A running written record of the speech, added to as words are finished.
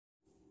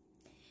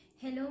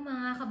Hello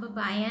mga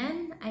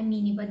kababayan, I'm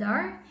Mhinnie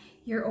Badar,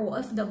 your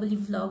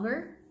OFW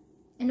vlogger,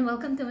 and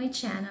welcome to my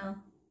channel.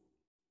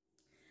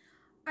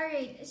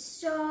 Alright,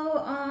 so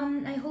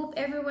I hope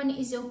everyone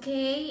is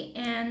okay,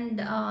 and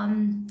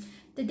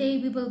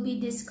today we will be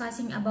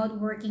discussing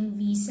about working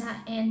visa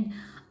and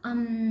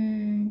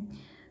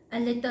a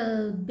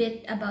little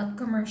bit about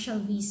commercial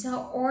visa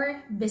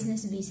or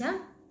business visa,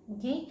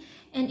 okay?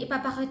 And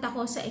ipapakita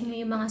ko sa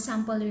inyo yung mga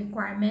sample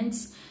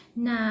requirements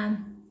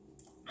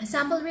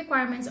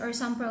or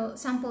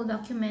sample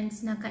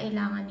documents na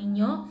kailangan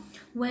ninyo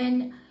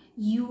when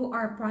you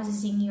are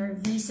processing your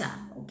visa,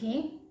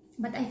 okay?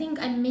 But I think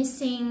I'm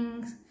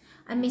missing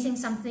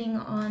something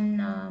on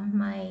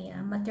my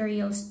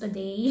materials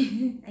today.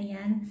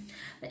 Ayan.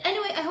 But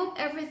anyway, I hope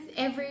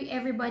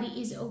everybody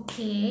is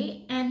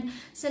okay. And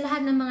sa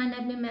lahat ng mga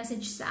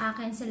nagme-message sa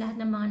akin, sa lahat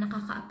ng mga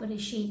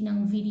nakaka-appreciate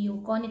ng video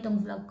ko, nitong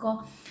vlog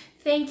ko,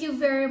 thank you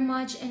very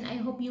much, and I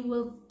hope you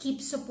will keep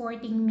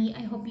supporting me.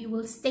 I hope you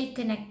will stay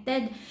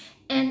connected,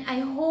 and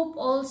I hope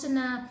also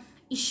na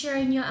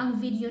i-share nyo ang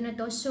video na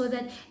to so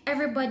that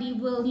everybody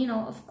will, you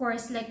know, of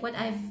course, like what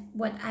I've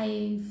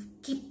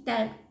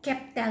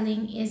kept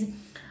telling is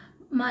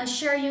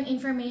ma-share yung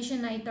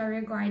information na ito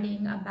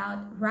regarding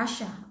about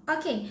Russia.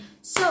 Okay,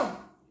 so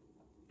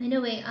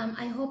anyway,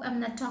 I hope I'm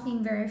not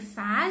talking very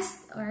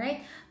fast, all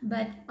right?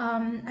 But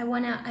I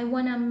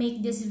wanna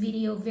make this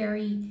video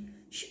very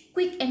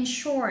quick and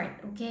short,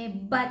 okay?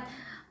 But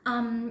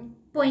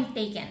point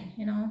taken,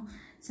 you know,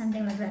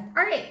 something like that.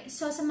 Alright,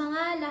 so sa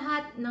mga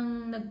lahat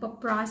ng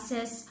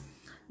nagpa-process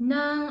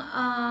ng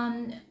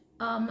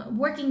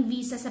working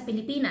visa sa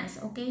Pilipinas,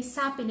 okay?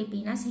 Sa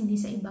Pilipinas, hindi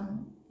sa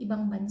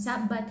ibang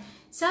bansa, but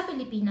sa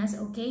Pilipinas,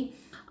 okay?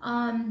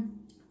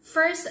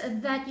 First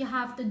that you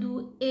have to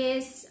do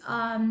is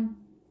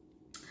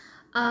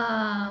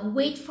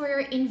wait for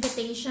your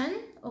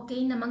invitation, okay,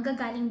 na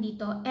manggagaling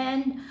dito,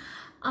 and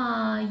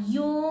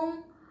yung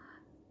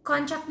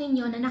contract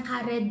ninyo na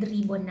naka-red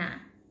ribbon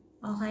na.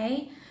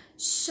 Okay?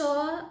 So,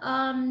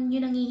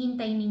 yung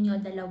nanghihintay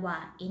ninyo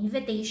dalawa.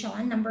 Invitation,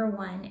 number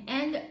 1.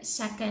 And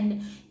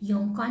second,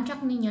 yung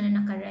contract ninyo na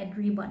naka-red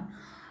ribbon.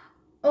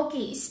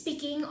 Okay,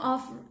 speaking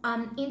of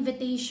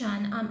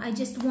invitation, I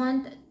just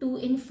want to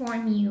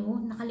inform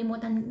you,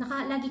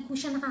 lagi ko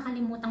siya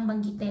nakakalimutang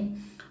banggitin.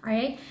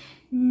 Alright?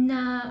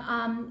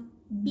 Na,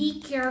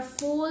 be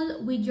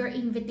careful with your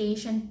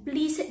invitation.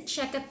 Please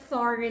check it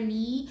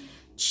thoroughly.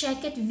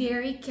 Check it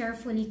very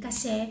carefully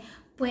kasi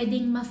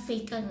pwedeng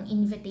ma-fake ang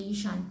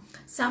invitation.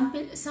 Some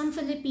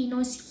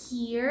Filipinos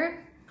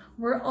here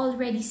were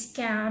already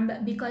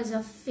scammed because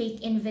of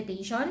fake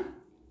invitation.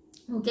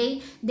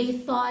 Okay? They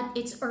thought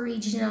it's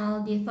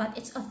original. They thought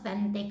it's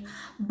authentic.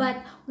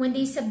 But when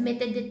they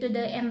submitted it to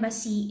the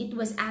embassy, it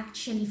was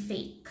actually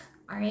fake.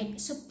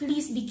 Alright? So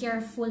please be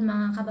careful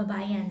mga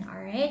kababayan.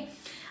 Alright?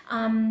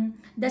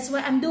 That's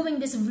why I'm doing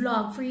this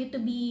vlog, for you to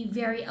be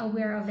very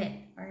aware of it.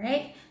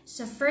 Alright?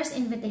 So first,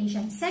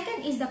 invitation.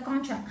 Second is the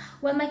contract.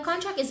 Well, my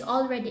contract is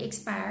already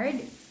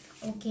expired.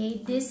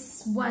 Okay,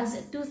 this was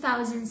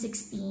 2016,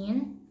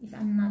 if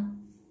I'm not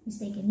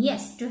mistaken.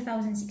 Yes,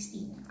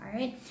 2016.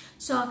 Alright?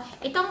 So,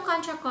 itong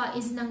contract ko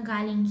is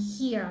nanggaling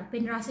here.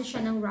 Pinrasa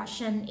siya ng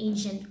Russian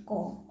agent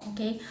ko.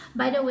 Okay?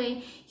 By the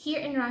way, here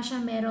in Russia,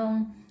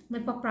 merong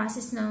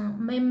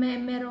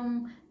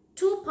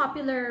two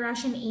popular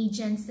Russian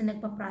agents na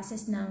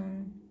nagpa-process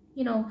ng,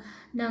 you know,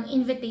 ng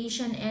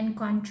invitation and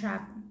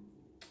contract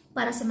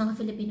para sa mga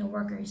Filipino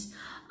workers.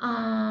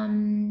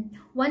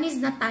 One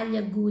is Natalia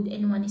Good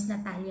and one is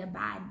Natalia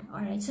Bad.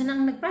 Alright, so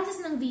nang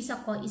nag-process ng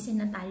visa ko is si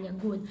Natalia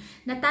Good.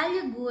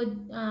 Natalia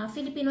Good,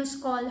 Filipinos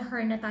call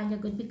her Natalia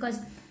Good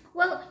because,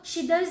 well,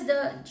 she does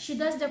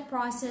the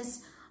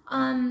process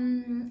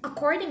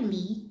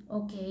accordingly,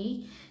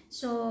 okay?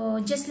 So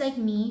just like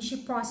me,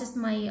 she processed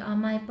my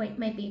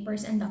my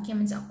papers and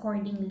documents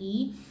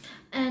accordingly,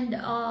 and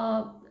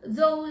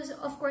those,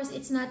 of course,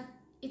 it's not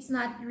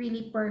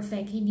really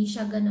perfect. Hindi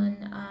siya ganun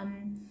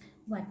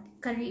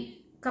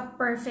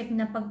ka-perfect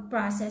na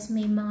pag-process.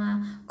 May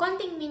mga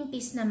konting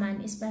mintis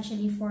naman,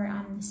 especially for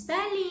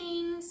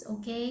spellings,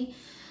 okay?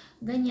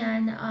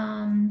 Ganyan,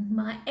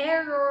 mga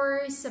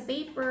errors sa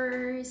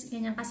papers,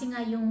 ganyan, kasi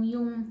nga yung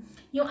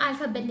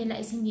alphabet nila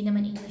is hindi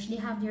naman English. They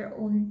have their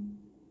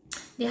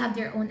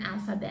own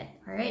alphabet,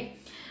 all right?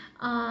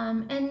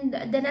 And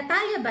the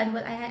Natalia Bad,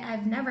 well,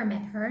 I've never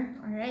met her,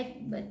 all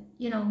right? But,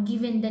 you know,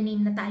 given the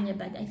name Natalia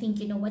Bad, I think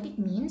you know what it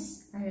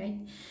means, all right?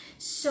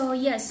 So,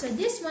 yes, so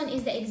this one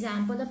is the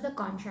example of the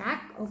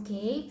contract,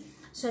 okay?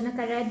 So,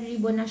 naka-red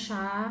ribbon na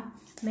siya.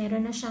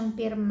 Meron na siyang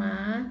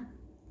pirma,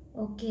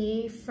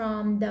 okay,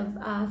 from the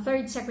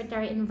third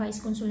secretary and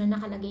vice consul na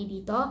nakalagay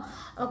dito.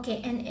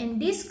 Okay,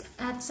 and this,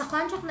 sa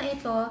contract na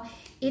ito,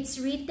 it's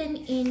written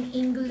in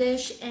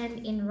English and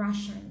in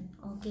Russian.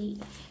 Okay,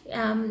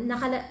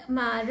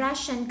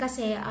 Russian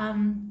kasi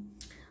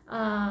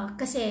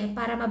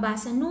para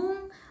mabasa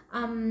nung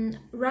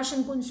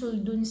Russian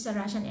consul dun sa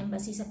Russian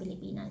embassy sa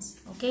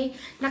Pilipinas. Okay,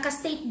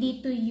 naka-state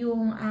dito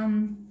yung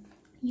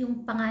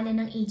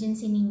pangalan ng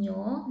agency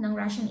ninyo, ng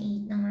Russian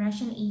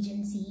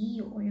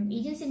agency or yung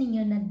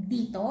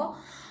dito.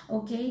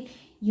 Okay?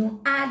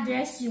 Yung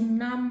address, yung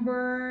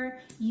number,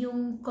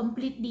 yung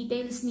complete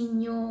details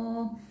ninyo,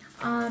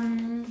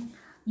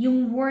 yung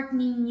work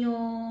ninyo,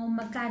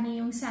 magkano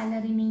yung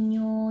salary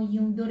ninyo,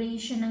 yung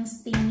duration ng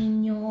stay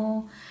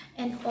ninyo,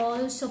 and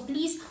all. So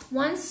please,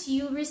 once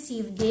you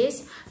receive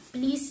this,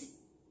 please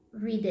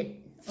read it.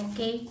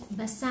 Okay?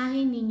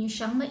 Basahin ninyo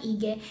siyang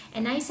maigi.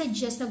 And I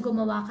suggest na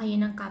gumawa kayo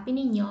ng copy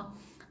ninyo.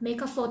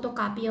 Make a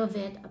photocopy of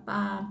it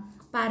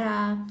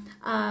para,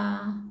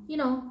 you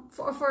know,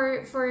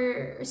 for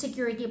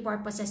security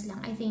purposes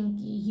lang. I think,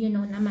 you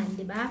know naman,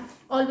 di ba?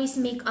 Always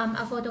make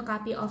a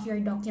photocopy of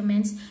your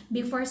documents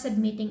before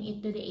submitting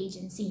it to the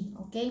agency.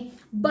 Okay?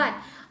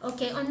 But,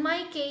 okay, on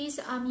my case,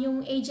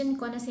 yung agent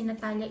ko na si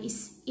Natalia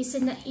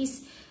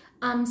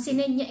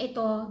sinend niya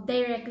ito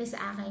directly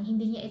sa akin.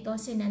 Hindi niya ito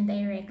sinend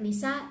directly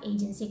sa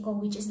agency ko,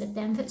 which is the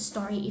 10th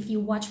story if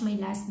you watch my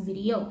last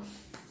video.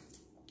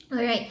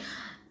 Alright.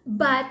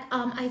 But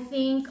I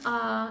think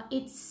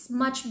it's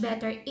much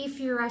better if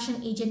your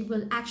Russian agent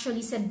will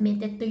actually submit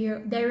it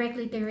to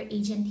directly to your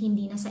agent,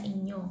 hindi na sa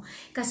inyo.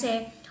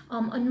 Kasi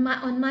on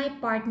my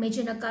part,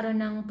 medyo nagkaroon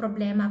ng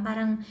problema.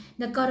 Parang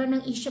nagkaroon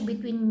ng issue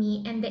between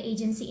me and the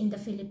agency in the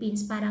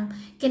Philippines. Parang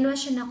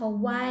kinwestiyon ako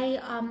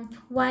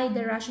why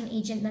the Russian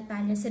agent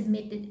Natalia sent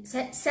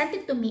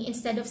it to me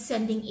instead of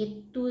sending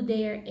it to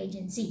their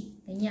agency.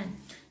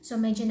 Ganyan. So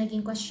medyo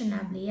naging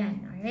questionable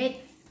yan.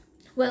 Alright?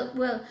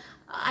 Well,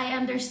 I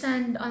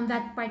understand on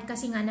that part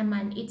kasi nga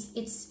naman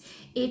it's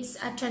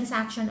a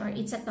transaction or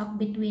it's a talk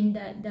between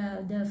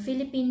the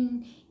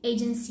Philippine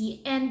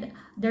agency and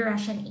the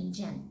Russian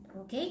agent.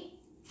 Okay?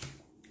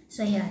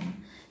 So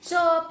yan. So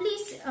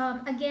please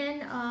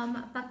again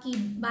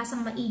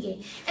pakibasang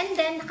maigi. And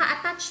then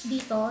naka-attach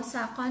dito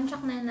sa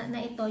contract na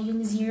ito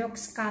yung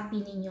Xerox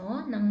copy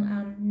ninyo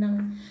ng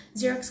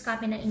Xerox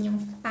copy ng inyong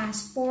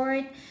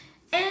passport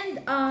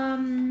and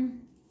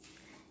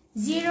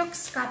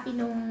Xerox copy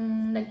nung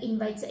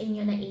nag-invite sa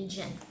inyo na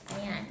agent.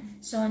 Ayan.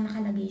 So,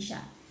 nakalagay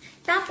siya.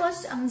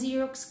 Tapos, ang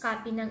Xerox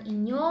copy ng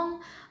inyong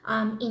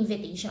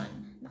invitation.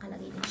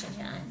 Nakalagay din siya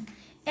dyan.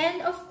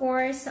 And, of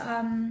course,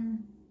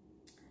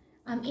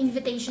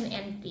 invitation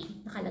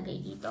entry. Nakalagay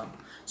dito.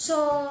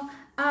 So,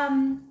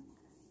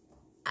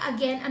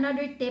 again,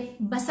 another tip,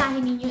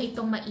 basahin ninyo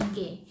itong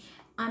maigi.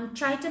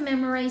 Try to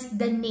memorize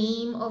the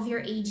name of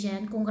your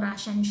agent, kung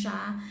Russian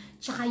siya,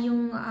 tsaka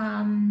yung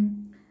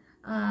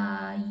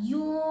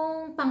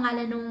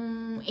pangalan ng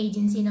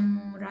agency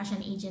ng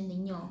Russian agent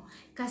ninyo.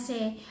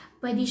 Kasi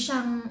pwede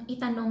siyang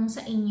itanong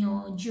sa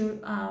inyo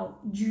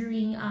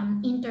during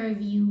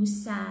interview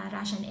sa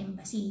Russian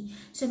embassy.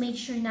 So make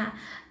sure na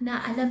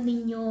alam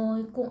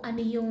ninyo kung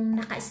ano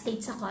yung naka-state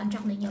sa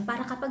contract ninyo.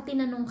 Para kapag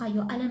tinanong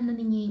kayo, alam na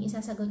ninyo yung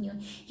isasagot nyo.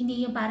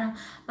 Hindi yung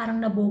parang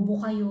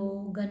nabobo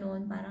kayo,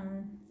 ganun,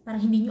 parang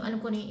hindi nyo alam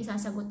kung ano yung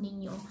isasagot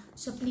ninyo.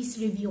 So, please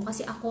review.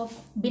 Kasi ako,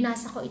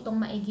 binasa ko itong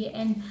maigi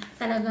and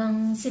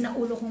talagang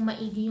sinaulo kong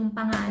maigi yung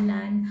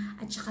pangalan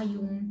at saka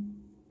yung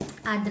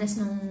address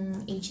ng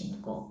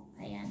agent ko.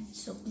 Ayan.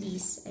 So,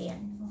 please.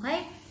 Ayan.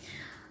 Okay?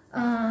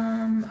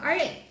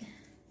 Alright.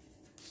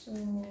 So,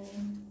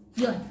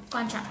 yun.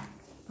 Contract.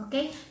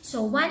 Okay?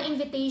 So, 1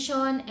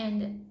 invitation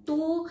and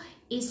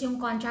 2 is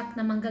yung contract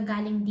na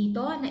manggagaling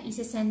dito na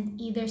isi-send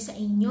either sa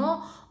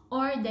inyo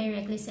or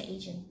directly sa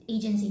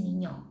agency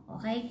ninyo.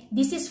 Okay?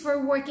 This is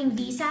for working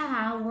visa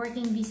ha.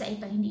 Working visa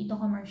ito. Hindi ito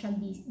commercial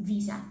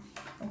visa.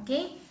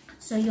 Okay?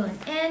 So, yun.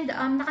 And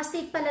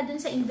nakastate pala dun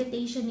sa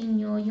invitation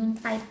ninyo yung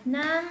type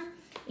ng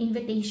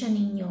invitation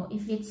ninyo.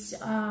 If it's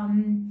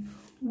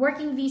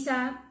working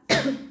visa,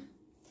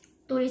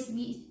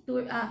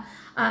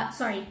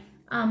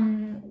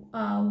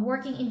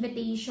 working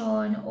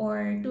invitation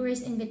or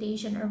tourist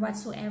invitation or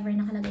whatsoever,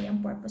 nakalagay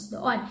ang purpose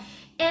doon.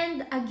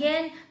 And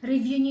again,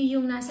 review nyo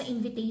yung nasa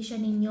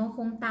invitation ninyo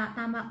kung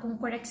tama, kung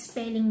correct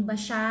spelling ba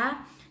siya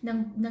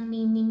ng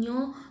name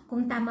ninyo,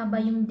 kung tama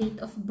ba yung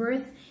date of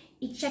birth.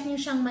 I-check nyo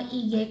siyang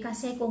maigi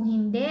kasi kung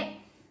hindi,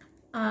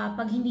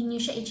 pag hindi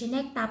nyo siya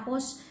i-check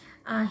tapos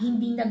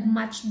hindi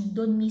nag-match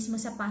doon mismo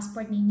sa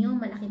passport ninyo,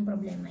 malaking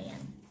problema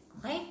yan.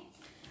 Okay?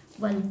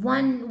 Well,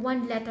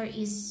 one letter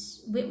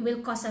will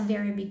cause a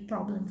very big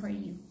problem for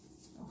you.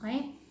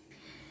 Okay?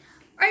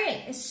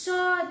 Alright, so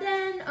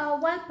then,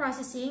 while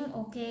processing,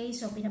 okay,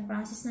 so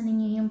pinaprocess na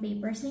ninyo yung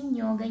papers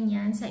ninyo,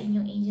 ganyan, sa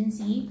inyong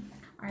agency.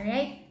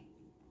 Alright?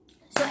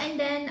 So, and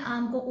then,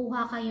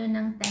 kukuha kayo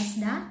ng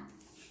TESDA.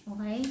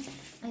 Okay?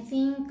 I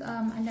think,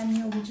 alam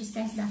nyo which is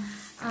TESDA.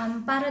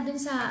 Para dun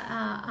sa,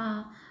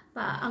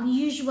 ang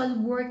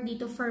usual work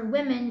dito for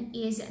women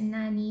is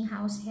nanny,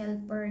 house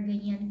helper,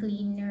 ganyan,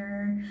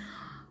 cleaner,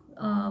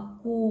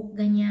 cook,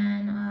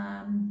 ganyan,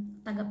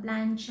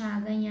 taga-plancha,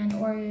 ganyan,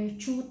 or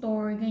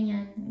tutor,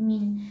 ganyan. I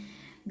mean,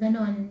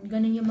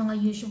 ganon yung mga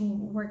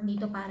usual work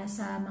dito para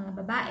sa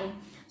mga babae.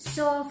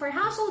 So, for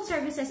household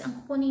services,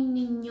 ang kukunin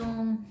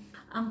ninyo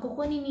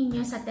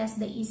sa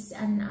TESDA is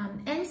an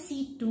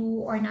NC2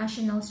 or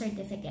National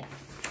Certificate.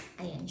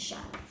 Ayan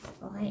siya.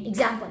 Okay?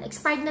 Example,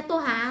 expired na to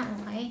ha.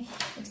 Okay?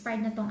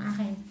 Expired na tong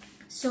akin.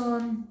 So,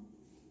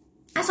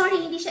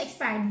 Sorry, hindi siya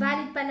expired.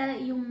 Valid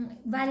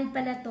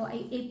pala to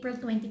ay April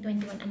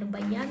 2021. Ano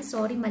ba yan?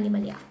 Sorry,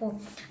 mali-mali ako.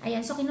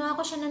 Ayan, so kinuha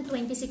ko siya ng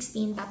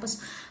 2016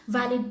 tapos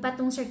valid pa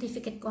tong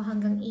certificate ko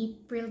hanggang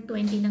April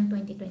 20 ng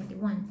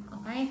 2021.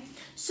 Okay?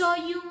 So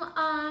yung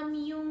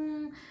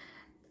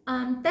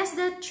test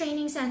the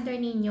training center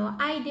ninyo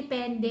ay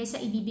depende sa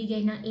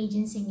ibibigay ng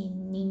agency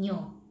ninyo.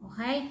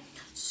 Okay?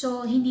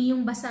 So hindi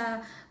yung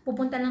basta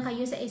pupunta lang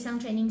kayo sa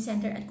isang training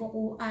center at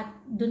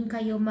doon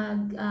kayo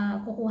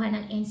kukuha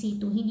ng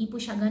NC2. Hindi po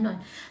siya ganon.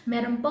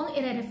 Meron pong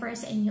i-refer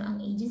sa inyo ang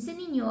agency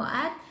ninyo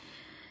at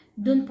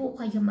doon po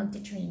kayo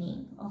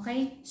magte-training.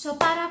 Okay? So,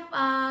 para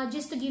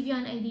just to give you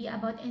an idea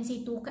about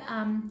NC2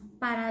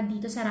 para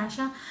dito sa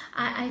Russia,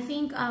 I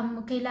think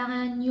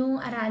kailangan yung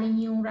aralin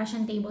yung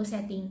Russian table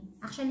setting.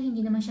 Actually,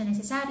 hindi naman siya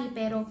necessary,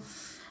 pero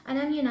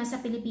alam nyo na,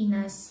 sa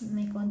Pilipinas,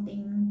 may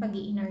konting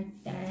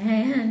pag-iinarte.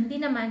 Hindi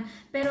naman.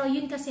 Pero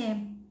yun kasi,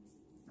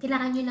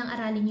 kailangan nyo lang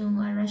aralin yung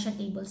Russian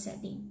table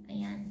setting.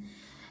 Ayan.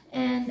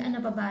 And ano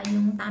pa ba?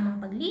 Yung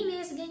tamang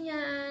paglinis,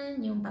 ganyan.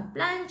 Yung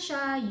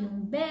pagplansya,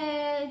 yung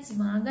beds,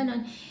 mga ganon.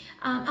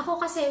 Ako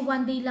kasi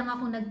one day lang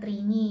ako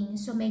nag-training.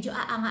 So medyo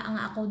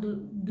aanga-anga ako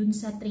dun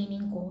sa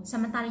training ko.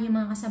 Samantalang yung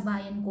mga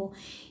kasabayan ko,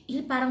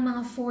 parang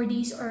mga 4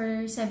 days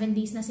or 7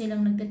 days na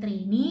silang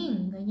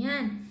nagka-training.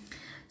 Ganyan.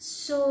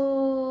 So,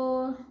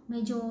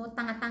 medyo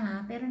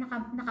tanga-tanga, pero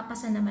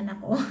nakapasa naman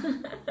ako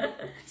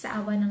sa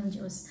awa ng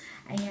Diyos.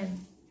 Ayan.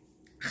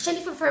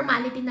 Actually, for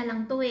formality na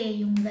lang to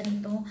yung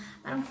ganito.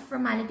 Parang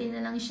formality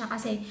na lang siya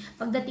kasi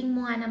pagdating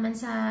mo nga naman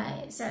sa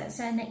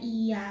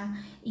NAIA,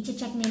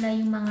 i-check nila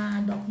yung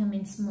mga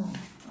documents mo.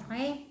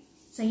 Okay?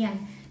 So, yan.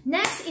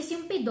 Next is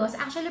yung PIDOS.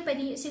 Actually,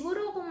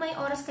 siguro kung may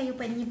oras kayo,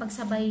 pwede nyo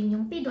pagsabayin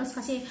yung PIDOS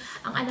kasi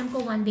ang alam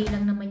ko, 1 day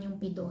lang naman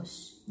yung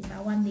PIDOS.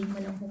 Diba? 1 day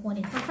mo lang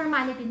kukunin. For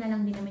formality na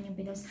lang din naman yung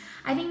PIDOS.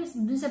 I think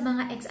dun sa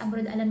mga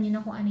ex-abroad, alam nyo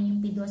na kung ano yung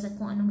PIDOS at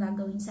kung anong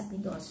gagawin sa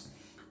PIDOS.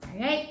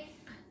 Alright?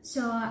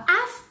 So,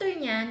 after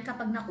nyan,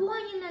 kapag nakuha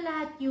nyo na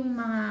lahat yung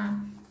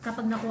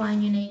kapag nakuha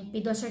nyo na yung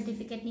PIDOS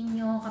certificate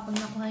ninyo, kapag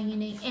nakuha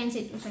nyo na yung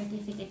NC2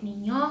 certificate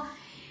ninyo,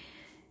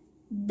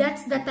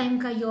 that's the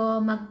time kayo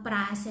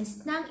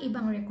mag-process ng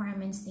ibang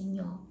requirements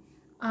ninyo.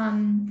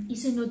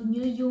 Isunod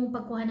nyo yung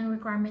pagkuha ng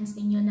requirements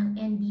ninyo ng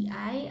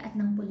NBI at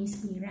ng police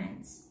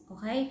clearance.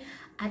 Okay?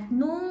 At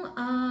nung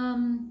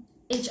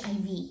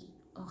HIV.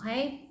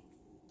 Okay?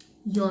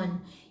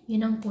 Yun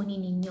ang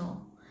kunin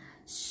ninyo.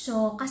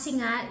 So, kasi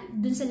nga,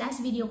 dun sa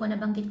last video ko,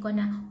 nabanggit ko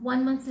na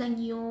 1 month lang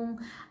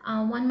yung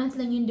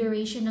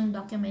duration ng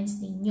documents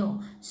ninyo.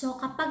 So,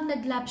 kapag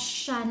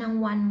nag-lapse siya ng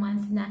 1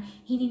 month na,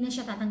 hindi na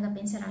siya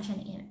tatanggapin sa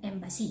Russian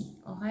Embassy.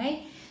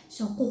 Okay?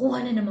 So,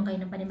 kukuha na naman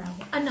kayo ng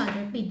panibago.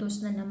 Another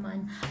PIDOS na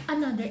naman.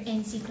 Another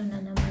NC2 na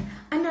naman.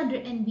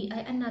 Another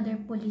NBI. Another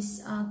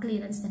police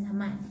clearance na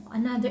naman.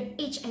 Another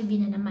HIV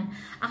na naman.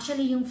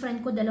 Actually, yung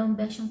friend ko, 2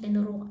 beses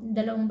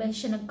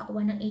siya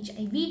nagpakuha ng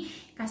HIV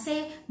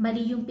kasi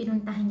mali yung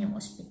pinuntahan niyang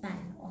ospital.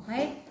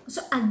 Okay? So,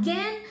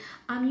 again,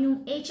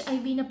 yung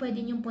HIV na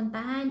pwede niyong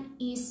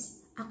puntahan is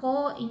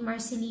ako in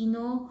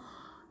Marcelino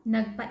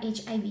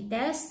nagpa-HIV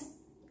test.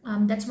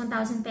 That's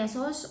 1,000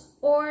 pesos.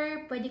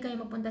 Or pwede kayo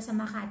mapunta sa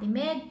Makati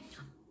Med.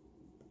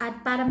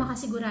 At para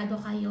makasigurado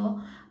kayo,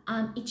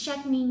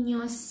 i-check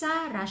ninyo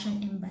sa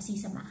Russian Embassy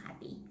sa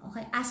Makati.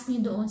 Okay? Ask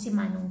nyo doon si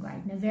Manong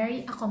Guard na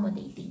very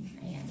accommodating.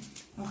 Ayan.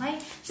 Okay?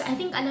 So, I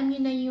think alam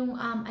nyo na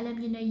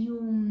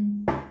yung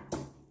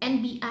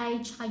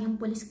NBI tsaka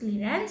yung police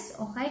clearance.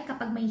 Okay?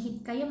 Kapag may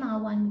hit kayo, mga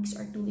 1 week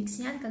or 2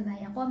 weeks yan,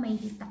 kagaya ko, may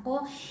hit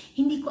ako.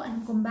 Hindi ko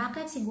alam kung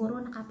bakit. Siguro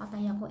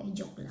nakapatay ako.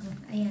 Joke lang.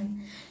 Ayan.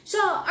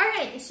 So,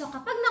 alright. So,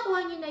 kapag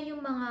nakuha nyo na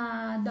yung mga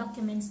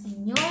documents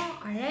ninyo,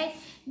 alright,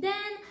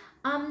 then,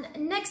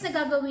 next na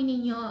gagawin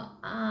ninyo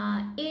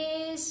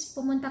is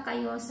pumunta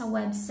kayo sa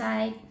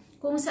website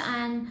kung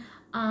saan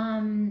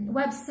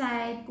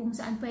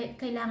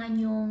kailangan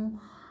yung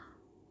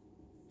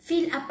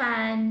fill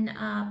upan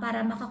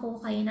para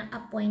makakuha kayo ng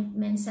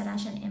appointment sa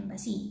Russian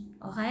Embassy.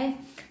 Okay?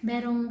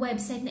 Merong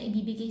website na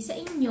ibibigay sa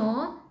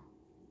inyo.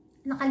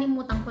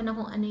 Nakalimutan ko na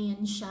kung ano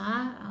yun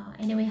siya.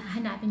 Anyway,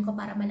 hahanapin ko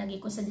para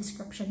malagay ko sa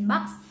description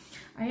box.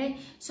 Alright?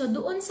 So,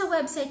 doon sa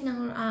website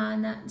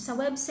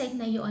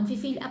na yun,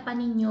 fill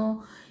upan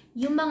ninyo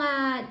yung mga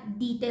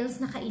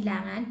details na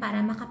kailangan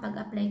para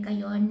makapag-apply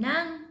kayo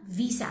ng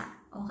visa.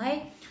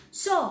 Okay?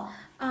 So,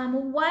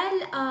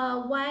 while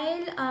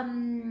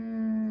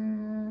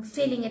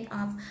filling it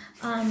up,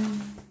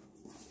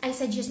 I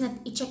suggest na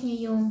i-check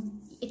nyo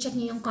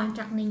yung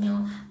contract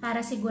ninyo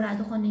para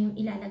sigurado kung ano yung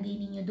ilalagay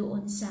ninyo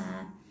doon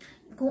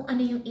kung ano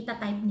yung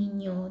itatype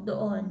ninyo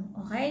doon.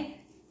 Okay?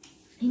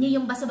 Hindi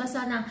yung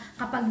basa-basa na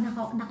kapag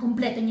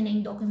nakumpleto nyo na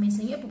yung documents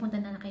ninyo, pupunta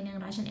na kayo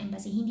ng Russian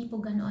Embassy. Hindi po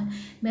ganoon.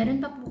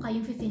 Meron pa po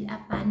kayong fill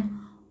upan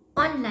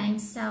online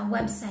sa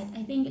website.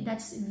 I think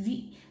that's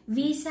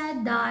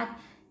visa.kdmid.ru.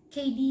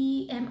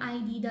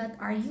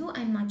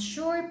 I'm not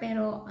sure,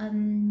 pero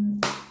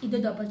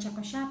i-double check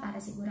ko siya para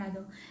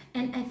sigurado.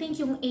 And I think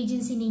yung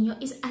agency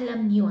ninyo is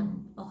alam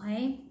yun.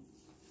 Okay?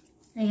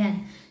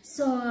 Ayan.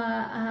 So,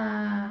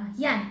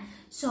 yan.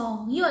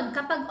 So, yun,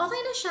 kapag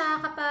okay na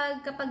siya,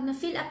 kapag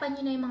na-fill upan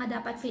nyo na yung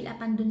mga dapat fill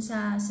upan dun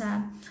sa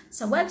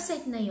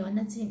website na yun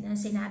na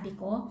sinabi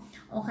ko,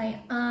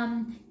 okay,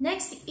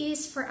 next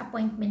is for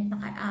appointment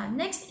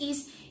next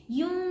is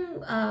yung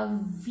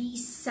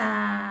visa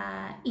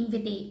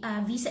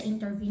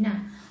interview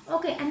na.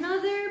 Okay,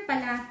 another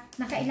pala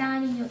na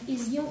kailangan niyo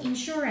is yung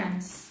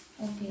insurance.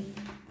 Okay.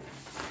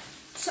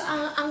 So,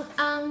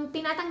 ang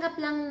tinatanggap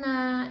lang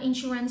na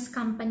insurance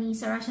company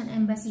sa Russian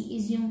Embassy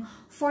is yung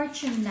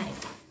Fortune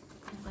Life.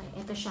 Okay,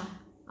 ito siya.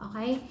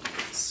 Okay?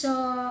 So,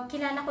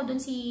 kilala ko dun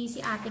si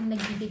ating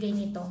nagbibigay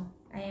nito.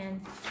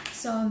 Ayan.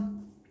 So,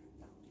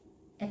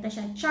 ito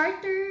siya.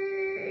 Charter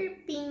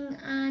Ping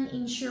An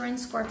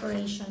Insurance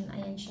Corporation.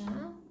 Ayan siya.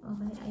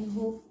 Okay, I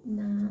hope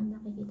na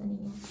nakikita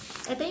niyo.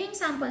 Ito yung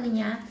sample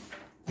niya.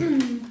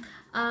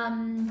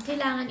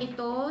 Kailangan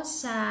ito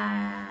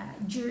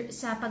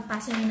sa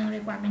pagpasa niyo ng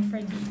requirement for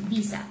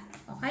visa.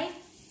 Okay?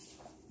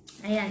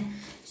 Ayan.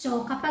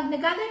 So, kapag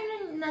nag-gather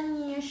na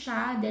niyo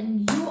siya,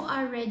 then you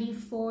are ready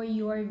for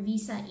your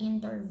visa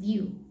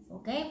interview.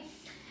 Okay?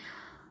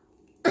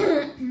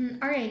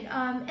 Alright.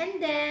 And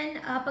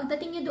then,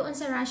 pagdating niyo doon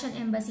sa Russian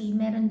Embassy,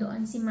 meron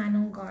doon si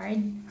Manong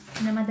Guard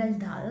na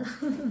madaldal.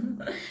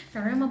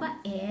 Pero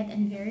mabait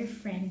and very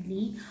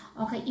friendly.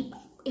 Okay,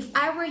 if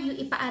I were you,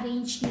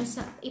 ipa-arrange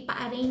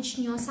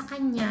nyo sa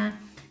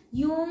kanya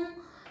yung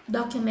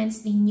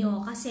documents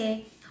ninyo.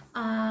 Kasi,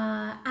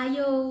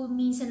 ayaw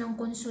minsan ng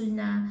consul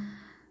na,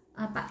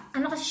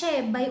 ano kasi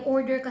siya by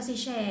order kasi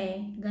siya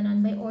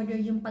ganon, by order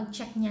yung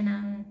pag-check niya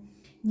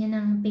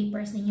ng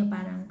papers ninyo,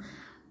 parang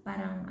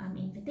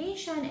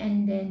invitation,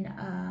 and then,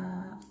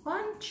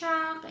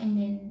 contract, and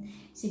then,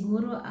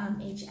 siguro,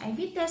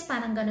 HIV test,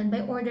 parang ganon,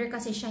 by order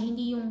kasi siya,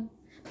 hindi yung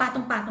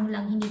patong-patong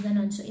lang, hindi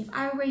ganon. So, if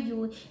I were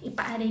you,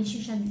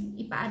 ipa-arrange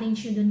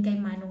yun dun kay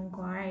Manong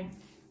Guard.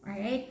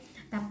 Alright?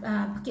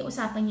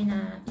 Pakiusapan niya na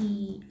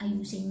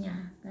iayusin niya.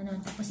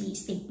 Ganon. Tapos,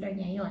 i-stapler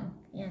niya yon.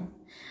 Ayan.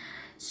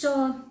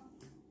 So,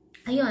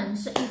 ayun.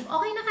 So, if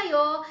okay na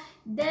kayo,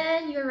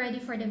 then you're ready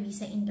for the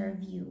visa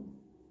interview.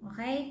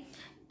 Okay?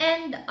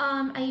 And,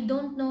 I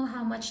don't know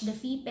how much the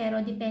fee,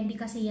 pero depende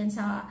kasi yan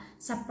sa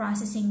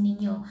processing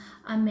ninyo.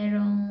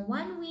 Merong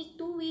 1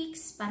 week, 2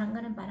 weeks, parang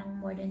ganun, parang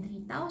more than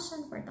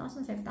 3,000,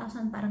 4,000,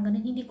 5,000, parang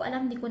ganun. Hindi ko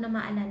alam, hindi ko na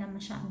maalala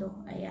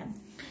masyado. Ayan.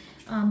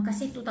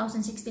 Kasi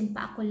 2016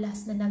 pa ako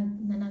last na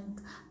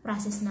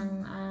nag-process ng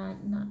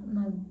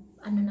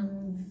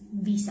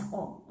visa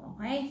ko.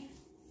 Okay?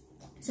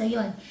 So,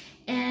 yun.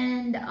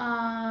 And,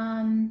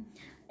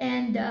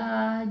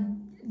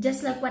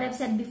 just like what I've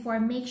said before,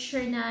 make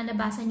sure na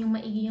nabasa nyo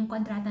maigi yung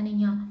kontrata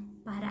ninyo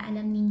para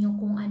alam ninyo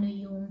kung ano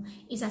yung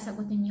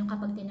isasagot ninyo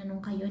kapag tinanong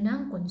kayo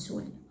ng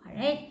consul.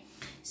 Alright?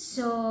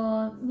 So,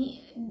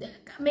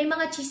 may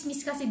mga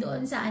chismis kasi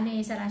doon sa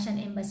sa Russian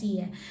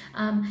Embassy.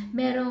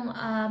 Merong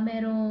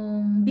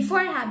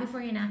before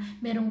yun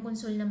merong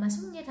consul na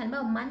masungit.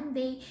 Halimbawa,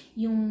 Monday,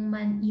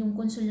 yung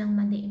consul ng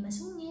Monday ay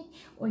masungit,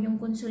 or yung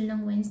consul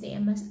ng Wednesday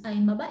ay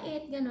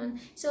mabait, ganun.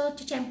 So,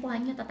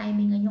 chichempohan nyo,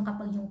 tatimingan nyo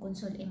kapag yung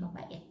consul ay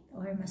mabait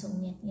or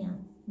masungit. Yan,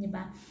 di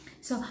ba?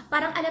 So,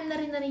 parang alam na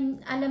rin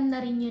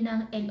yun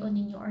ng LO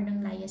ninyo or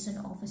ng liaison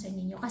officer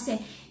ninyo. Kasi,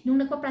 nung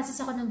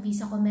nagpa-process ako ng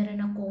visa ko, meron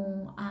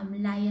akong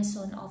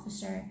liaison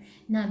officer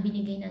na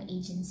binigay ng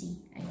agency.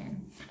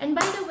 Ayan. And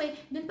by the way,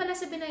 dun pala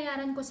sa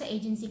binayaran ko sa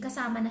agency,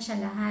 kasama na siya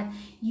lahat.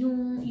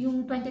 Yung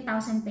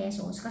 20,000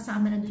 pesos,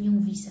 kasama na dun yung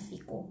visa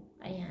fee ko.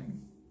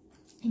 Ayan.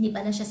 Hindi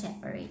pala siya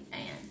separate.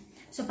 Ayan.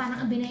 So,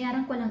 parang ang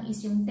binayaran ko lang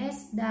is yung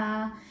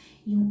TESDA,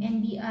 yung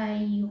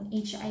NBI, yung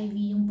HIV,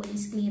 yung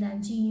police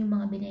clearance, yun yung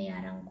mga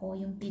binayaran ko,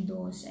 yung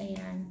PIDOS,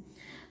 ayan.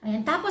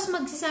 Ayan. Tapos,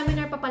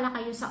 magsiseminar pa pala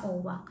kayo sa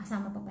OWA.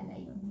 Kasama pa pala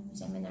yun, yung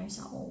seminar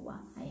sa OWA.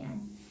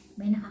 Ayan.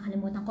 May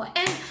nakakalimutan ko.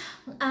 And,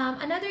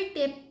 another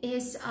tip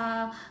is,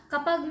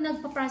 kapag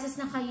nagpa-process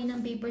na kayo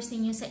ng papers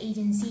ninyo sa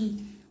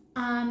agency,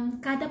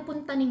 kada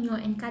punta ninyo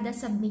and kada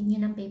submit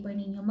nyo ng paper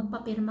ninyo,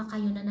 magpapirma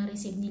kayo na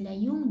na-receive nila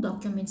yung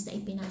documents na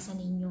ipinasa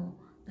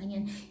ninyo.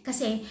 Ganyan.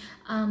 Kasi,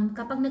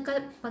 kapag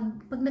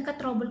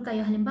nagka-trouble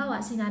kayo, halimbawa,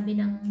 sinabi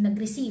ng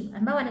nag-receive,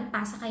 halimbawa,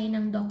 nagpasa kayo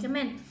ng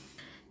document,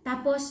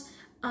 tapos,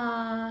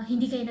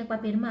 hindi kayo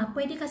nagpapirma,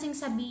 pwede kasing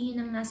sabihin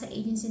ng nasa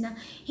agency na,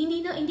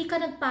 hindi ka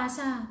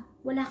nagpasa,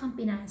 wala kang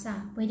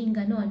pinasa. Pwedeng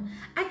ganon.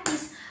 At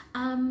least,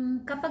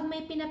 kapag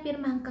may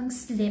pinapirmahan kang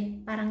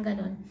slip, parang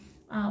ganon,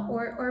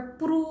 or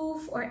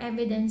proof or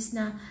evidence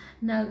na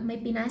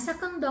may pinasa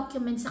kang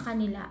document sa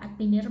kanila at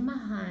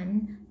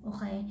pinirmahan,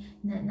 okay,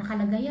 na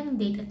nakalagay ang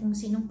date at kung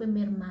sinong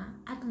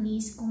pumirma, at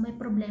least kung may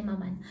problema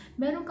man,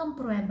 meron kang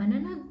pruweba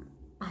na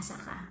nagpasa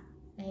ka.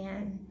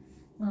 Ayan.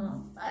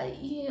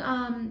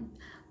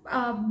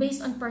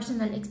 Based on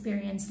personal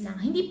experience lang.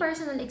 Hindi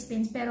personal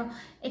experience, pero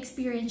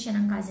experience siya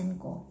ng cousin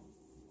ko.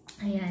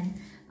 Ayan.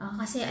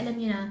 Kasi alam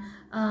niyo na,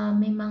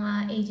 may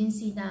mga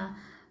agency na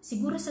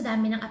siguro sa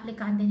dami ng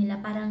aplikante nila,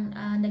 parang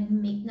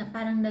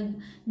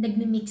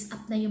nag-mix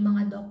up na yung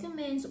mga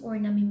documents or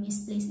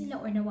nami-misplace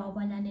nila or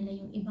nawawala nila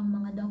yung ibang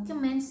mga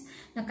documents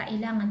na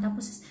kailangan.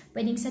 Tapos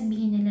pwedeng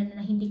sabihin nila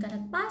na hindi ka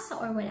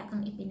nagpasa or wala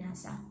kang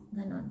ipinasa.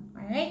 Ganon.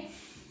 Alright?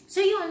 So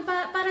yun,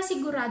 para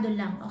sigurado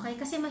lang. Okay?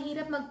 Kasi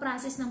mahirap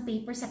mag-process ng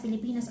paper sa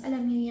Pilipinas.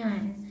 Alam nyo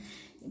yan.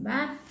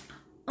 Diba?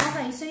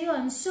 Okay, so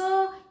yun.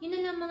 So, yun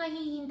na lang mga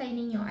hihintay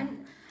ninyo.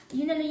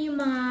 Yun na lang yung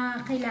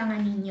mga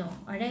kailangan ninyo.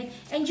 Alright?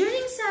 And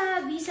during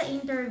sa visa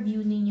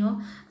interview ninyo,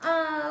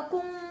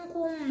 kung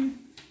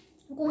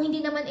hindi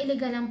naman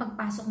illegal ang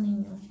pagpasok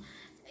ninyo,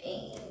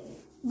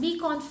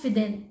 be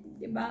confident,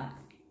 diba?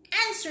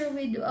 Answer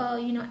with,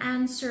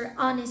 answer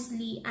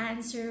honestly,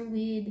 answer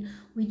with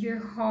your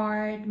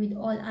heart, with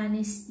all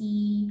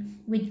honesty,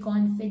 with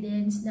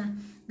confidence na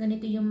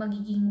ganito yung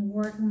magiging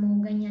work mo,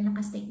 ganyan,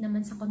 nakastate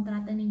naman sa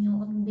kontrata ninyo,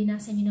 at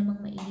binasa nyo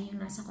namang maigi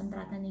yung nasa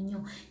kontrata ninyo.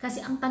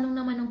 Kasi ang tanong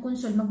naman ng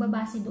konsul,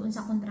 magbabase doon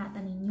sa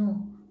kontrata ninyo.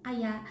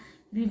 Kaya,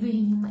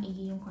 reviewin nyo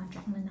maigi yung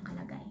contract na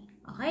nakalagay.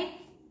 Okay?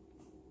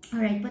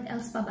 Alright, what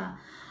else pa ba?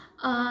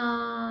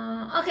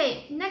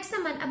 Okay, next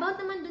naman, about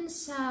naman dun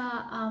sa,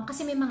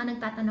 kasi may mga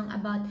nagtatanong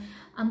about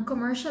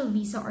commercial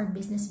visa or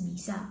business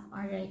visa.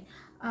 Alright?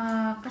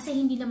 Kasi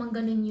hindi naman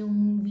ganun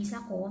yung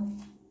visa ko.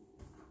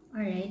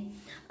 Alright.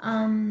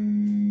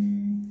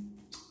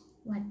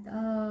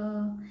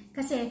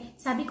 Kasi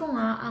sabi ko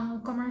nga, ang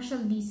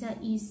commercial visa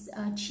is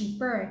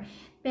cheaper.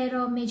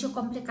 Pero medyo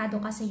komplikado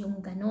kasi yung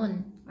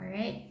ganun.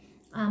 Alright.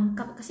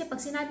 Kasi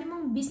pag sinabi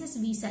mong business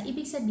visa,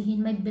 ibig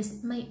sabihin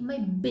may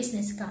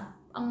business ka.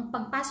 Ang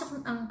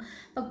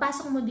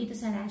pagpasok mo dito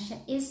sa Russia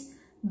is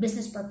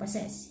business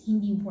purposes,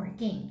 hindi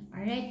working.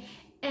 Alright.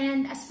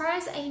 And as far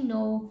as I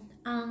know,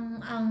 ang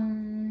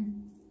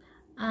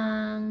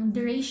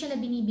duration na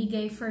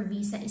binibigay for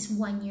visa is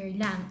 1 year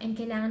lang. And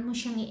kailangan mo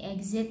siyang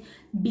i-exit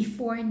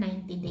before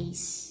 90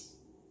 days.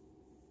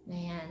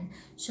 Ayan.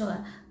 So,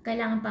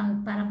 kailangan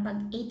parang pag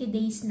 80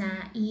 days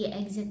na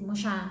i-exit mo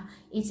siya.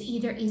 It's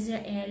either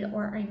Israel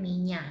or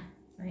Armenia.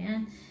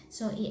 Ayan.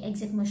 So,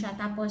 i-exit mo siya.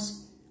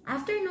 Tapos,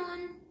 after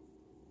nun,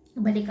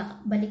 balik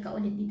ka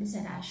ulit dito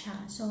sa Russia.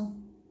 So,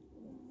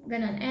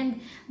 ganon.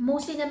 And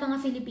mostly na mga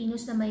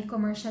Filipinos na may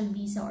commercial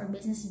visa or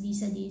business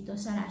visa dito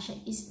sa Russia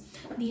is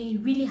they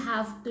really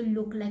have to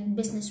look like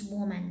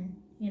businesswoman,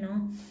 you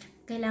know.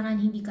 Kailangan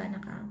hindi ka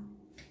naka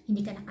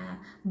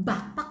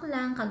backpack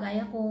lang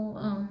kagaya ko.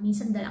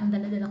 Minsan ang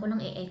dala-dala ko lang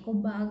eco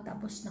bag,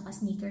 tapos naka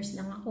sneakers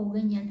lang ako,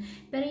 ganyan.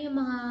 Pero yung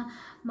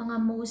mga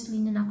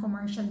mostly na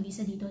commercial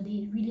visa dito,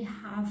 they really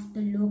have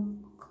to look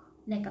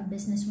like a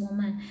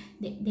businesswoman.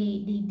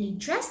 They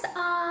dressed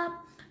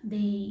up.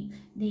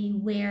 They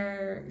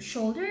wear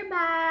shoulder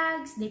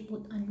bags, they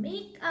put on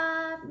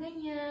makeup,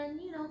 ganyan,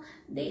 you know.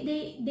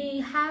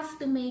 They have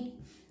to make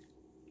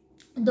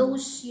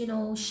those, you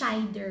know,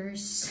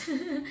 shiders,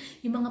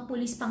 yung mga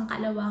pulis pang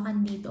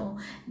kalawakan dito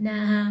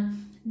na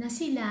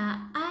sila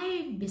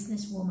ay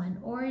businesswoman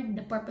or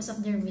the purpose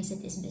of their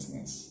visit is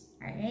business.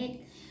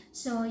 Alright?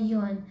 So,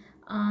 yun.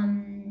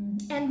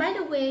 And by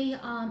the way,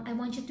 I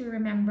want you to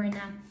remember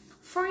na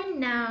for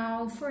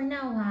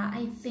now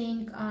I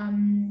think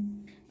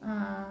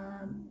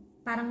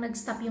parang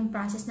nag-stop yung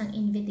process ng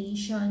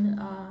invitation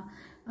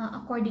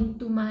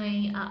according to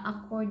one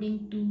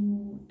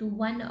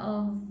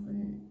of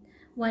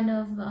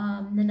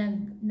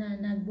na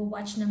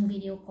nagwo-watch ng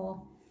video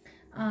ko.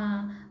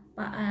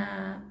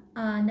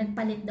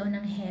 Nagpalit daw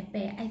ng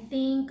hepe. I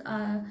think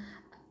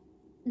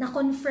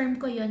na-confirm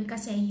ko yon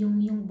kasi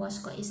yung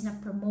boss ko is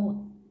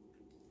na-promote.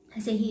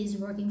 Kasi he is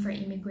working for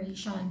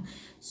immigration.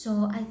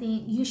 So, I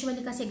think,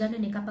 usually kasi ganun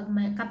kapag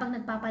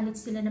nagpapalit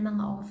sila ng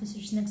mga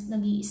officers,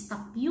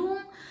 nag-i-stop yung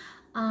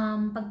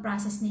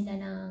pag-process nila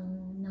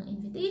ng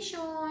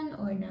invitation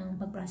or ng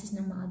pag-process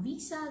ng mga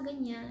visa,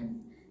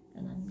 ganyan.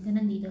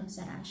 Ganun dito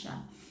sa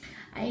Russia.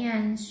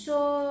 Ayan. So,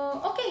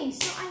 okay.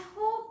 So, I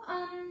hope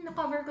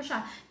na-cover ko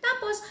siya.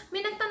 Tapos, may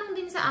nagtanong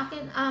din sa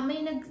akin,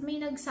 may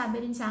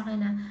nagsabi din sa akin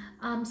na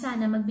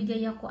sana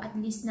magbigay ako at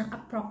least ng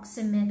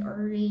approximate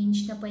or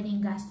range na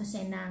pwedeng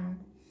gastusin ng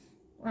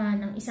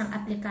isang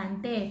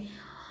aplikante.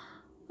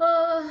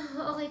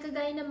 Okay,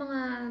 kagaya ng mga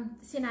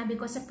sinabi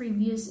ko sa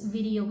previous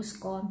videos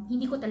ko,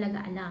 hindi ko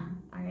talaga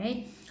alam.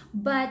 Alright?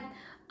 But,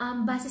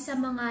 base sa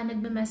mga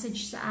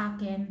nagme-message sa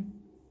akin,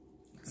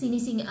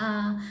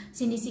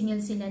 sinisingil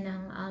sila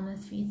ng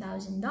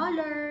 $3,000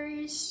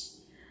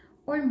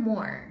 or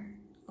more.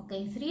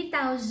 Okay,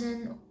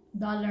 $3,000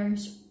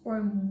 or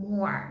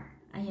more.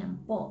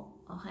 Ayan po.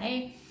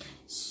 Okay?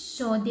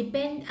 So,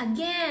 depende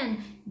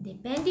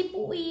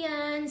po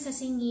yan sa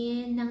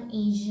singin ng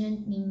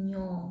agent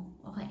ninyo.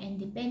 Okay? And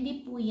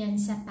depende po yan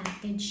sa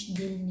package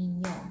deal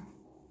ninyo.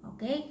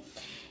 Okay?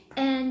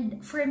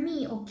 And for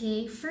me,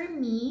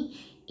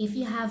 if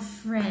you have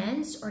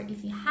friends or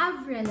if you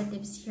have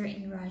relatives here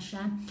in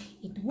Russia,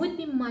 it would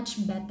be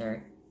much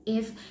better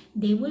if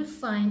they will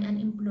find an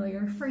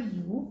employer for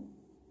you,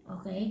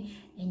 okay?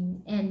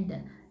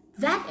 And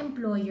that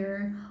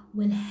employer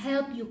will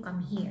help you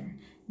come here.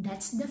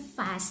 That's the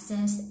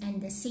fastest and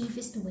the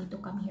safest way to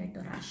come here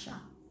to Russia.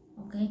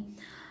 Okay?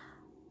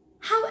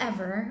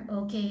 However,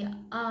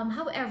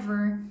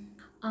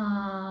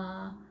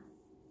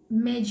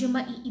 medyo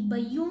maiiba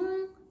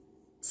yung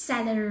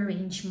salary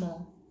range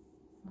mo.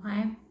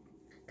 Okay?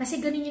 Kasi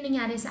ganun yung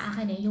nangyari sa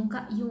akin eh.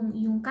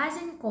 Yung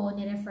cousin ko,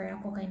 nirefer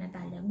ako kay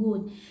Natalia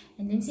Good.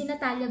 And then si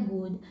Natalia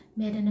Good,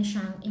 meron na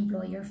siyang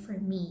employer for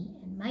me.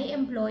 And my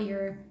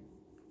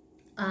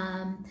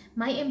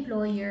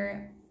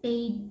employer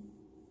paid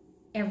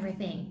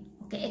everything.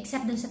 Okay?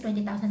 Except dun sa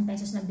 20,000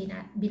 pesos na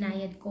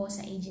binayad ko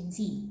sa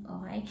agency.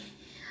 Okay?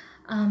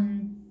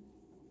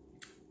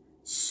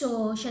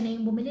 So, siya na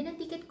yung bumili ng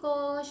ticket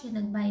ko, siya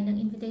nagbayad ng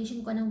invitation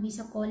ko, ng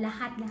visa ko,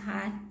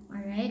 lahat-lahat.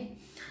 Alright?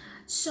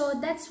 So,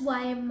 that's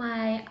why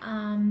my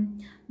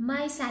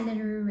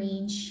salary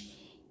range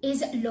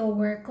is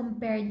lower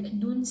compared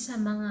dun sa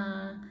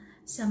mga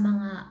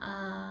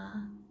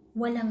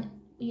walang,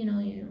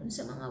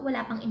 sa mga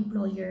wala pang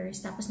employers,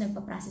 tapos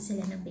nagpa-process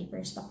sila ng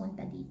papers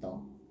papunta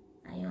dito.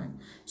 Ayun.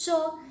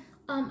 So,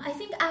 I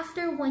think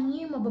after 1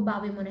 year,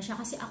 mababawi mo na siya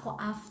kasi ako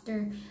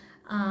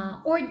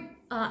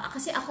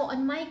kasi ako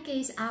on my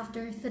case,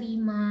 after 3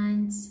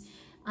 months,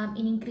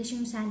 in-increase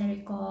yung salary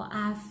ko.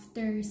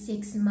 After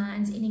 6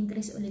 months,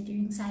 in-increase ulit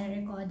yung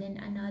salary ko. Then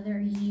another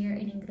year,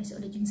 in-increase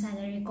ulit yung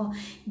salary ko.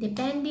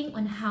 Depending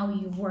on how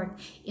you work.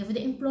 If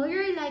the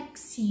employer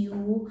likes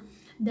you,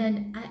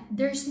 then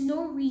there's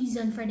no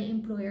reason for the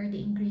employer to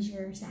increase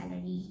your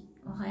salary.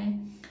 Okay?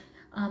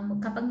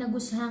 Kapag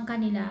nagustuhan ka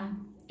nila,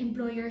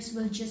 employers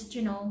will just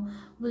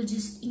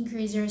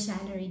increase your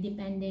salary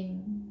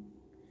depending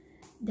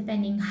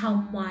how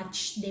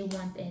much they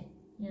want it,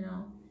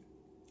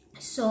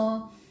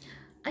 So,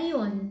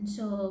 ayun.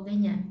 So,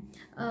 ganyan.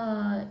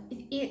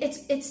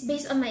 It's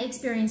based on my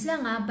experience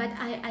lang but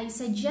I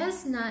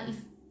suggest na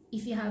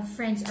if you have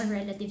friends or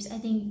relatives, I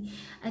think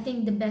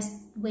the best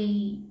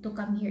way to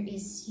come here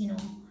is,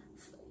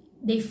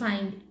 they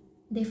find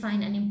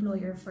an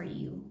employer for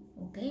you.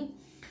 Okay?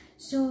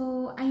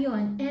 So,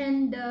 ayun.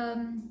 And,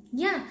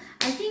 yeah,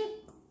 I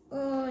think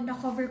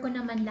na-cover ko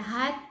naman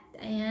lahat.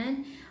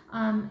 Ayan.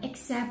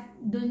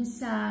 Except dun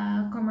sa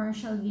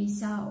commercial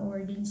visa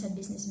or dun sa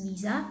business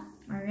visa.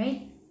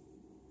 Alright?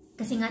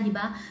 Kasi nga, di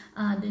ba,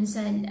 dun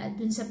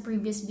sa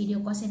previous video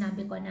ko,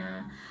 sinabi ko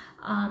na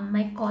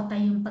may quota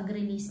yung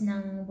pag-release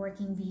ng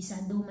working visa.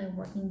 Though may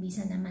working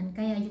visa naman.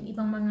 Kaya yung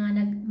ibang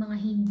mga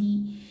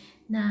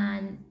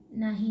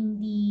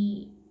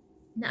hindi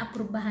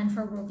na-aprobahan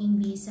for working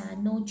visa,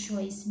 no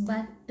choice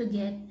but to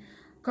get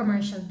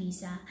commercial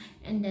visa.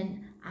 And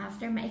then,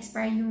 after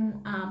ma-expire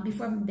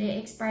before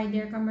they expire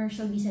their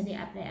commercial visa, they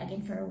apply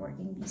again for a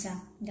working visa.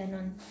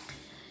 Ganon.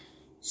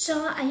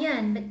 So,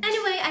 ayan. But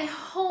anyway, I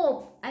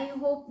hope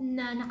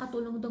na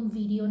nakatulong tong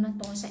video na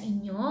to sa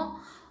inyo.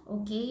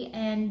 Okay?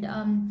 And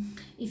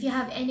if you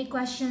have any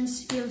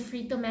questions, feel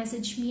free to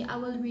message me. I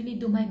will really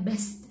do my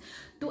best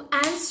to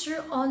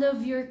answer all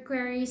of your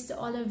queries, to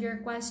all of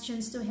your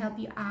questions, to help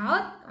you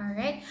out. All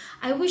right?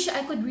 I wish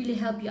I could really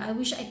help you. I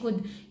wish I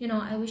could,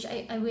 I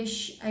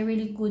wish I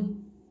really could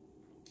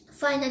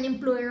find an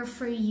employer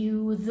for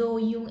you,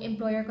 though yung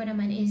employer ko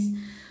naman is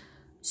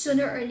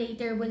sooner or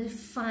later will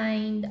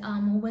find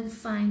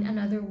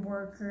another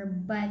worker,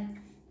 but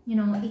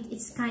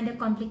it's kind of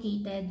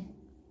complicated.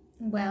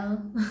 Well,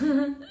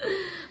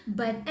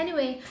 but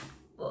anyway,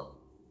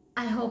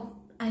 I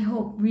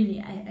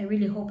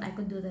really hope I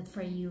could do that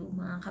for you,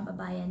 mga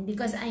kababayan,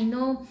 because I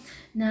know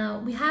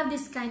now we have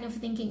this kind of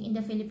thinking in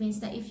the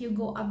Philippines that if you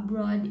go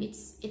abroad,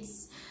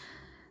 it's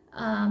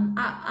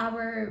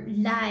our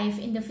life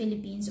in the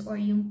Philippines or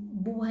yung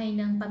buhay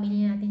ng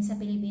pamilya natin sa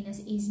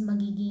Pilipinas is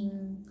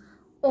magiging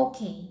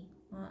okay.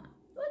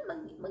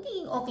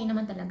 Magiging okay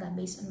naman talaga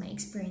based on my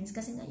experience.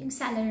 Kasi nga yung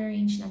salary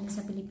range natin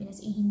sa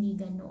Pilipinas hindi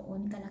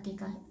ganoon kalaki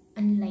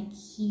unlike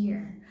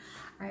here.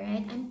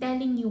 Alright? I'm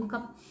telling you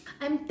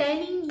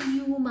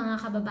mga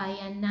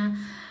kababayan na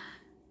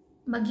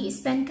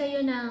mag-i-spend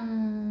kayo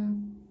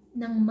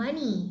ng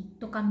money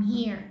to come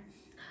here.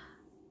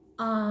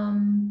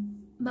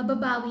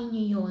 Mababawi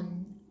nyo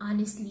yun.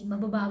 Honestly,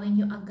 mababawi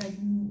nyo agad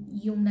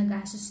yung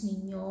nagastos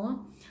ninyo.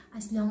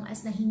 As long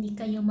as na hindi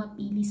kayo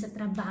mapili sa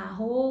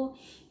trabaho,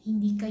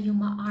 hindi kayo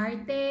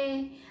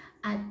maarte,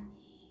 at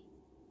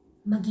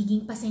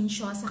magiging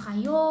pasensyosa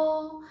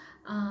kayo,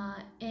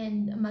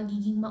 and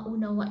magiging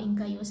maunawain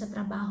kayo sa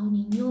trabaho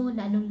ninyo,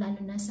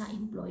 lalong-lalo na sa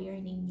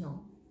employer ninyo.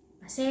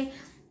 Kasi,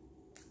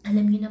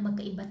 alam niyo na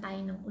magkaiba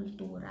tayo ng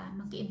kultura,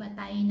 magkaiba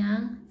tayo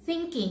ng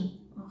thinking.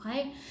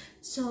 Okay?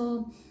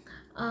 So,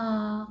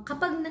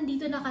 kapag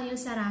nandito na kayo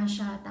sa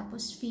Russia,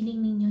 tapos feeling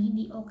ninyo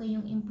hindi okay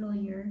yung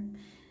employer,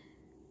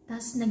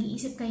 tapos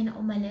nag-iisip kayo na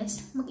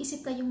umalis,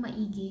 mag-isip kayong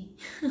maigi.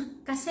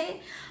 Kasi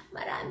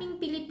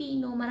maraming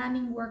Pilipino,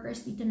 maraming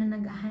workers dito na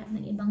naghahanap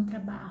ng ibang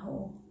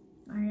trabaho.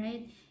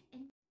 Alright?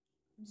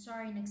 I'm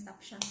sorry,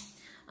 nag-stop siya.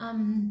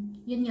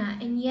 Yun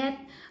nga, and yet,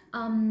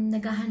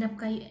 naghahanap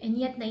kayo, and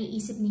yet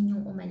naiisip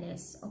ninyong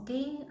umalis.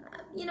 Okay?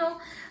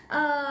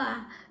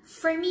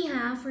 For me,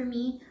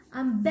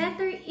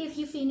 better if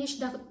you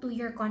finish the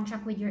 2-year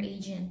contract with your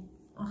agent.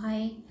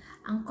 Okay?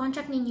 Ang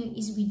contract ninyo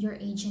is with your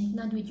agent,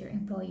 not with your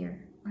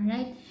employer.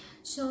 Alright?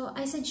 So,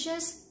 I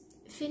suggest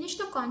finish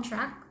the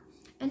contract,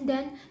 and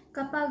then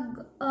kapag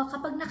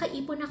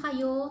nakaipon na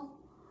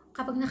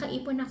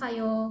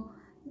kayo,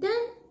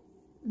 then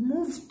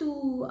move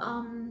to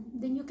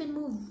then you can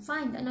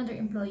find another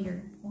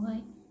employer.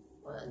 Okay?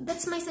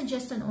 That's my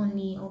suggestion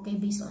only, okay,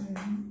 based on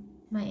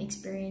my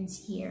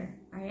experience here.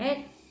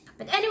 Alright?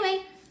 But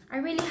anyway, I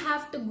really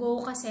have to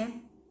go kasi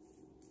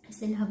I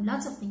still have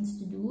lots of things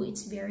to do.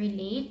 It's very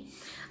late.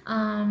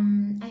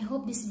 I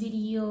hope this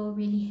video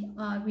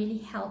really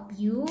helped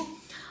you.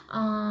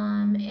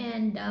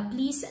 And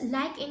please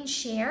like and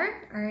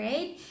share.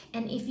 Alright?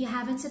 And if you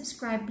haven't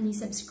subscribed, please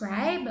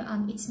subscribe.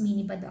 It's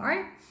Mhinnie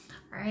Badar.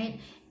 Alright?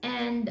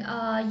 And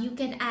you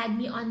can add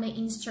me on my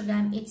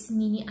Instagram. It's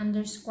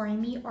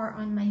Mhinnie_me, or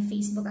on my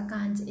Facebook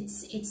account.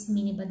 It's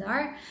Mhinnie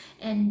Badar.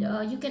 And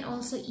you can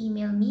also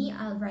email me.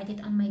 I'll write it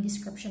on my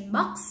description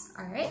box.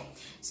 Alright?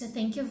 So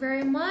thank you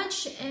very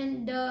much.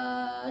 And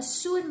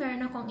soon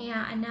meron akong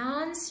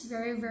i-announce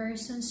very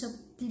soon. So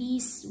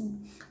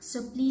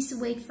please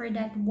wait for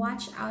that.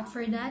 Watch out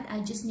for that.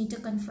 I just need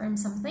to confirm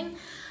something.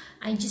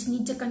 I just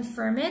need to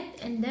confirm it,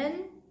 and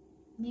then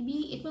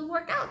maybe it will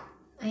work out.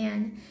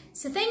 Ayan.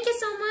 So, thank you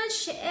so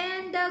much,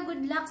 and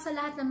good luck sa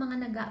lahat ng mga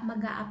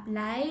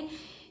mag-a-apply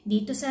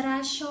dito sa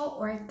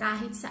Rasyo or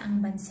kahit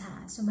saang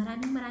bansa. So,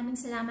 maraming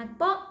salamat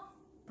po.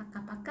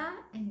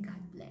 Paka-paka, and God